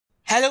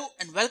Hello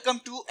and welcome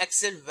to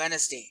Excel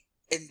Wednesday.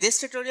 In this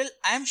tutorial,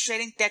 I am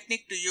sharing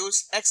technique to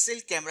use Excel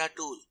camera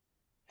tool.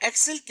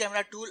 Excel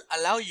camera tool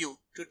allow you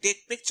to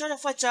take picture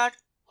of a chart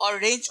or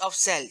range of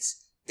cells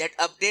that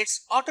updates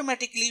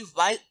automatically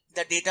while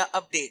the data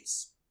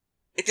updates.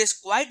 It is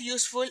quite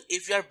useful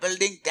if you are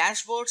building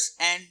dashboards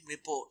and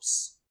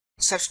reports.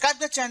 Subscribe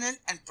the channel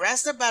and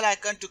press the bell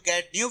icon to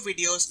get new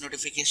videos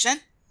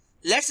notification.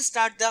 Let's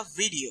start the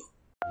video.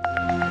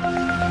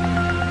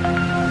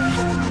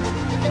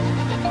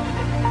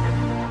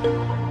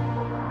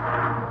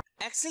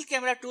 Excel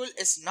camera tool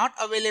is not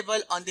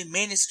available on the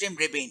mainstream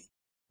ribbon.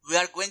 We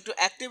are going to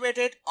activate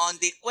it on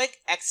the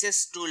quick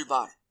access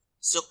toolbar.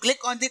 So click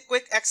on the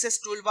quick access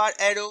toolbar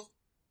arrow,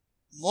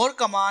 more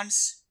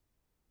commands.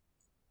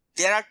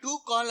 There are two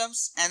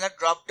columns and a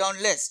drop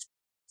down list.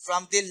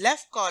 From the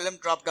left column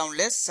drop down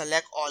list,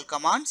 select all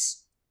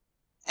commands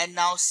and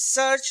now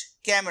search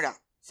camera.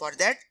 For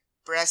that,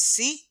 press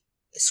C,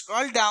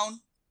 scroll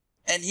down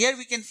and here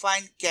we can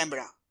find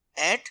camera,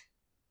 add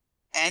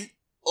and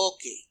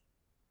OK.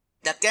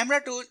 The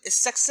camera tool is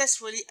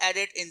successfully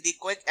added in the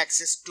quick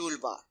access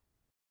toolbar.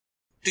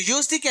 To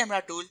use the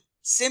camera tool,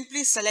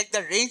 simply select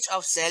the range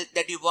of cell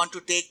that you want to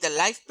take the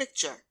live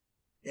picture.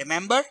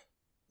 Remember,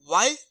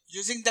 while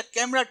using the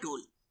camera tool,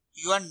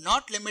 you are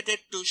not limited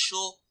to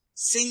show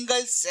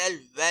single cell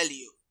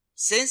value.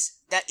 Since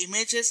the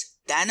image is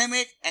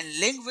dynamic and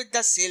linked with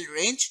the cell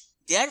range,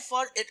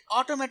 therefore it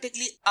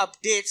automatically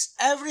updates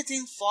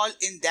everything fall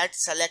in that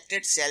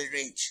selected cell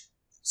range.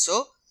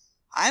 So,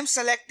 I am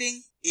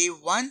selecting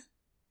A1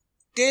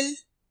 till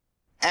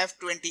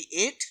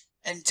F28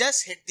 and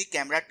just hit the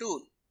camera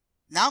tool.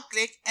 Now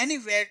click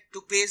anywhere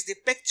to paste the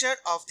picture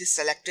of the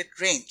selected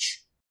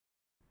range.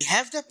 We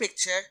have the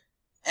picture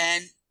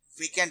and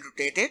we can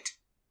rotate it.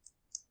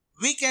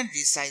 We can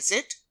resize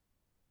it.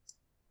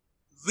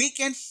 We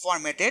can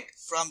format it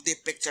from the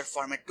picture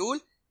format tool.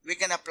 We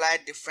can apply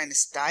different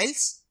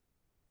styles.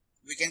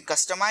 We can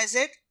customize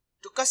it.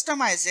 To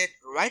customize it,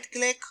 right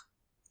click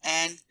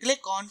and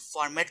click on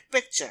format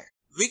picture.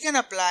 We can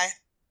apply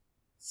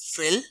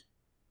fill,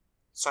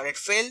 solid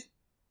fill,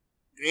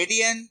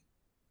 gradient,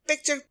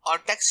 picture or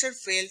texture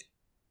fill,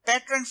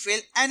 pattern fill,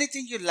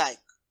 anything you like.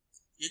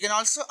 You can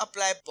also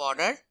apply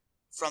border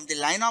from the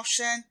line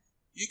option.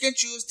 You can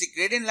choose the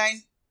gradient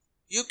line.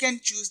 You can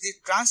choose the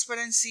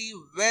transparency,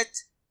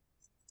 width,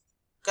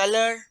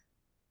 color,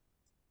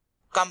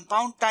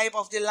 compound type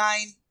of the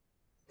line,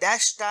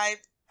 dash type,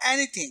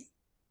 anything.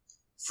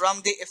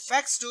 From the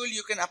effects tool,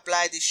 you can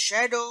apply the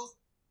shadow.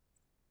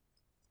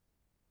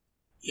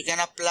 You can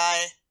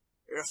apply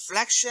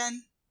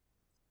reflection.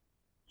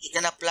 You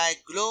can apply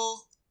glow.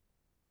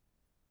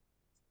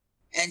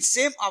 And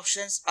same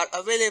options are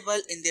available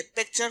in the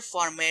picture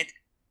format,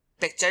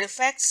 picture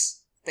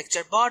effects,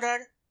 picture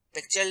border,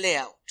 picture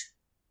layout.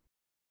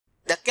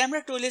 The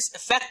camera tool is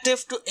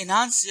effective to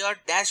enhance your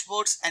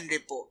dashboards and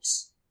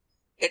reports.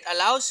 It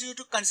allows you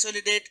to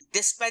consolidate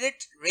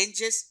disparate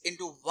ranges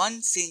into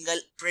one single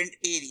print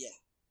area.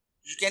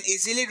 You can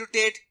easily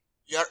rotate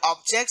your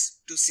objects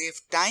to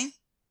save time.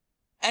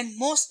 And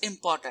most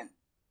important,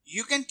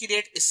 you can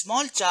create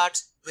small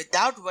charts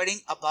without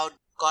worrying about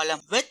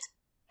column width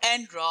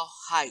and row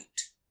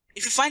height.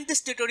 If you find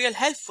this tutorial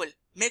helpful,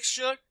 make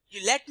sure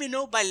you let me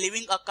know by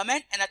leaving a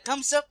comment and a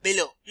thumbs up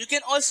below. You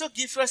can also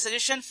give your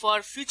suggestion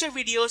for future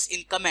videos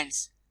in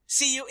comments.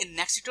 See you in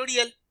next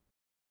tutorial.